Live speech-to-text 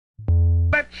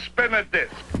Spin a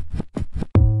disc.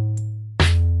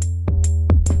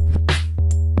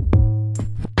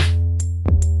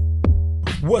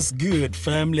 What's good,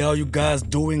 family? How you guys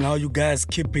doing? How you guys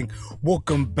keeping?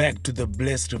 Welcome back to the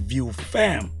Blessed Review,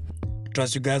 fam.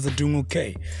 Trust you guys are doing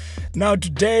okay. Now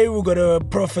today we've got a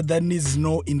prophet that needs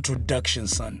no introduction,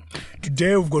 son.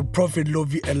 Today we've got Prophet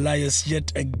Lovy Elias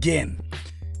yet again.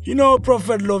 You know,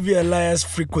 Prophet Lovy Elias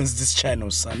frequents this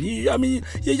channel, son.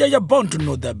 You're bound to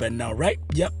know that by now, right?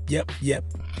 Yep.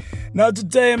 Now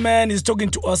today, man, he's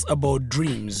talking to us about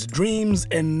dreams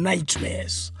and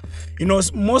nightmares. You know,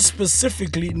 more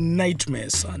specifically,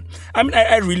 nightmares, son.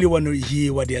 I really want to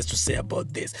hear what he has to say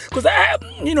about this. Because,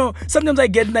 sometimes I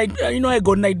get I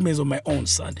got nightmares on my own,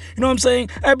 son. You know what I'm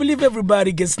saying? I believe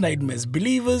everybody gets nightmares.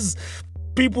 Believers,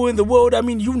 people in the world,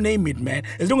 you name it, man.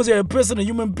 As long as you're a person, a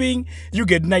human being, you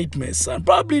get nightmares, son.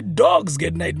 Probably dogs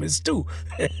get nightmares too.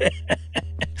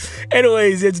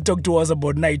 Anyway, he's here to talk to us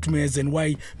about nightmares and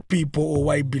why people or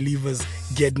why believers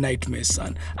get nightmares,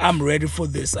 son. I'm ready for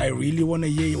this. I really want to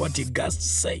hear what you guys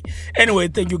say. Anyway,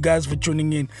 thank you guys for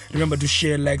tuning in. Remember to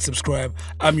share, like, subscribe.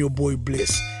 I'm your boy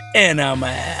Bliss, and I'm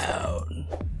out.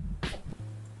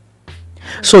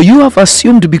 So you have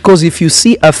assumed, because if you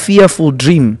see a fearful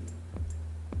dream,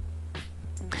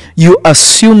 you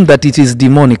assume that it is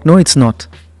demonic. No, it's not.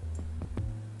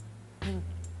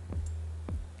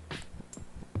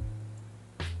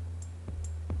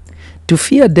 To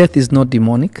fear death is not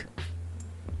demonic.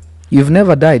 You've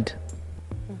never died.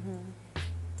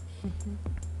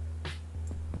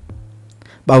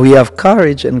 But we have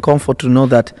courage and comfort to know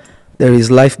that there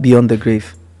is life beyond the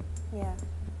grave. Yeah.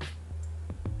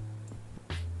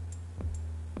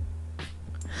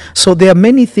 So there are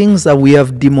many things that we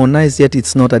have demonized, yet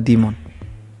it's not a demon.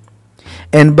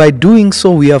 And by doing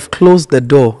so, we have closed the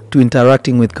door to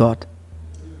interacting with God.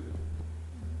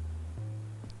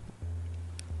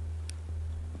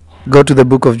 Go to the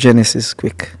book of Genesis,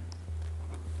 quick.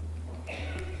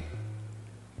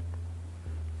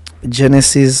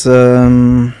 Genesis,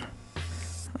 I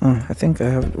think I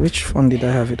have, which phone did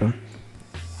I have it on?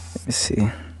 Let me see.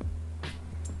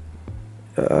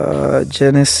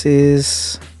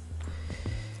 Genesis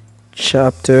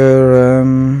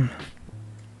chapter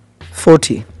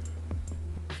 40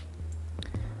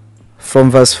 from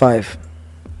verse 5.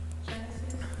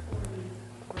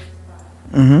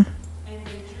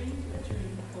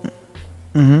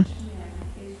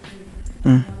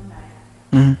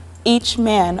 Each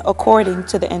man according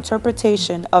to the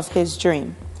interpretation of his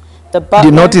dream. The Do butler,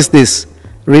 you notice this?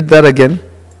 Read that again.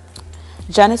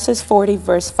 Genesis 40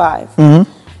 verse 5.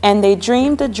 And they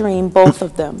dreamed a dream, both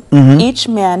of them, each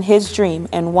man his dream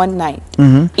in one night,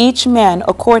 each man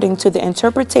according to the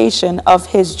interpretation of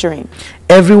his dream.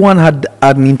 Everyone had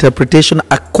an interpretation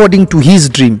according to his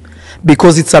dream,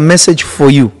 because it's a message for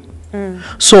you.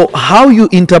 So how you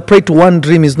interpret one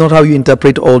dream is not how you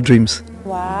interpret all dreams.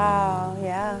 Wow,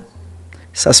 yeah,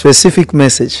 It's a specific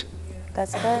message.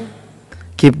 that's good.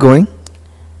 Keep going.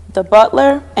 The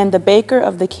butler and the baker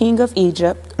of the king of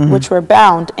Egypt, which were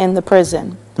bound in the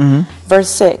prison. Verse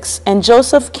 6. And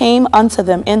Joseph came unto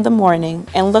them in the morning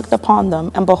and looked upon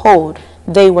them, and behold,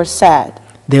 they were sad.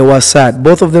 They were sad.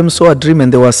 Both of them saw a dream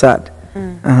and they were sad.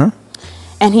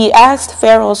 And he asked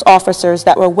Pharaoh's officers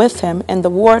that were with him in the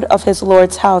ward of his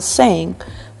lord's house, saying,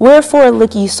 Wherefore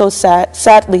look ye so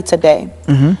sadly today?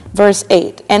 Verse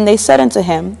 8. And they said unto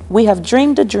him, We have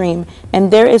dreamed a dream,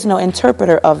 and there is no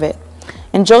interpreter of it.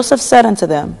 And Joseph said unto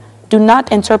them, Do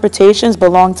not interpretations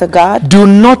belong to God? Do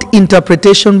not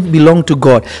interpretation belong to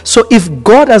God? So if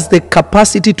God has the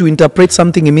capacity to interpret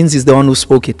something, it means he's the one who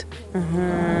spoke it.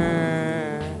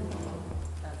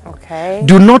 Okay.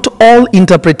 Do not all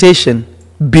interpretation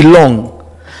belong?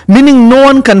 Meaning no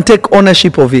one can take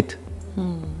ownership of it.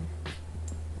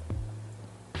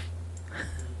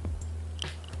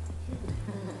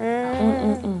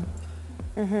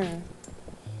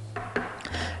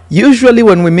 Usually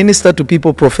when we minister to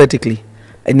people prophetically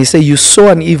and you say you saw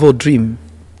an evil dream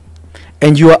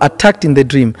and you are attacked in the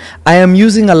dream, I am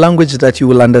using a language that you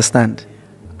will understand.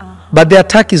 But the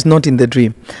attack is not in the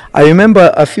dream. I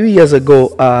remember a few years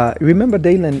ago, remember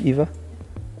Dalen, Eva?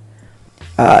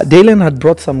 Dalen had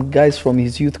brought some guys from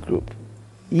his youth group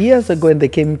years ago, and they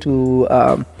came to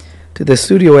the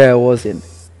studio where I was in.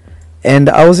 And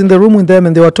I was in the room with them,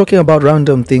 and they were talking about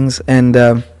random things. And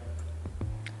the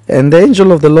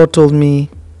angel of the Lord told me,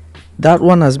 that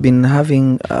one has been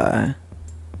having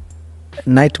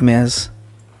nightmares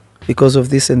because of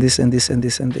this and this and this and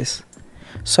this and this.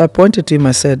 So I pointed to him,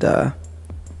 I said,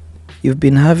 you've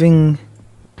been having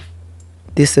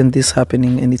this and this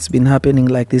happening, and it's been happening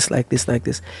like this, like this, like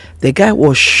this. The guy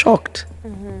was shocked.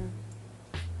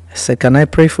 I said, can I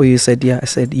pray for you? He said, yeah. I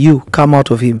said, you come out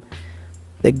of him.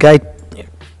 The guy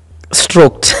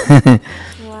stroked.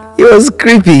 Wow. It was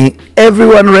creepy.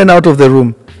 Everyone ran out of the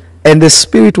room. And the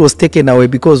spirit was taken away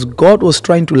because God was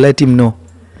trying to let him know,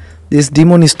 this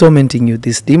demon is tormenting you.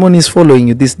 This demon is following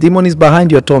you. This demon is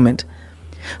behind your torment.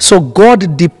 So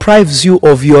God deprives you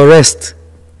of your rest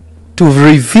to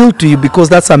reveal to you, because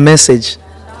that's a message.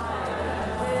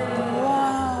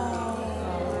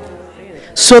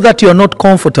 So that you're not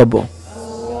comfortable.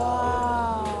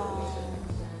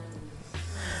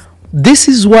 This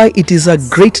is why it is a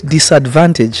great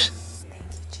disadvantage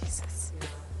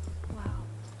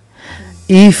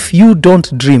if you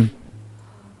don't dream.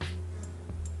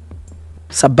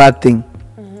 It's a bad thing.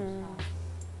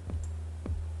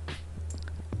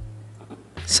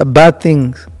 It's a bad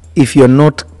thing if you're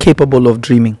not capable of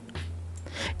dreaming.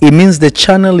 It means the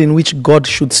channel in which God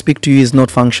should speak to you is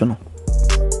not functional.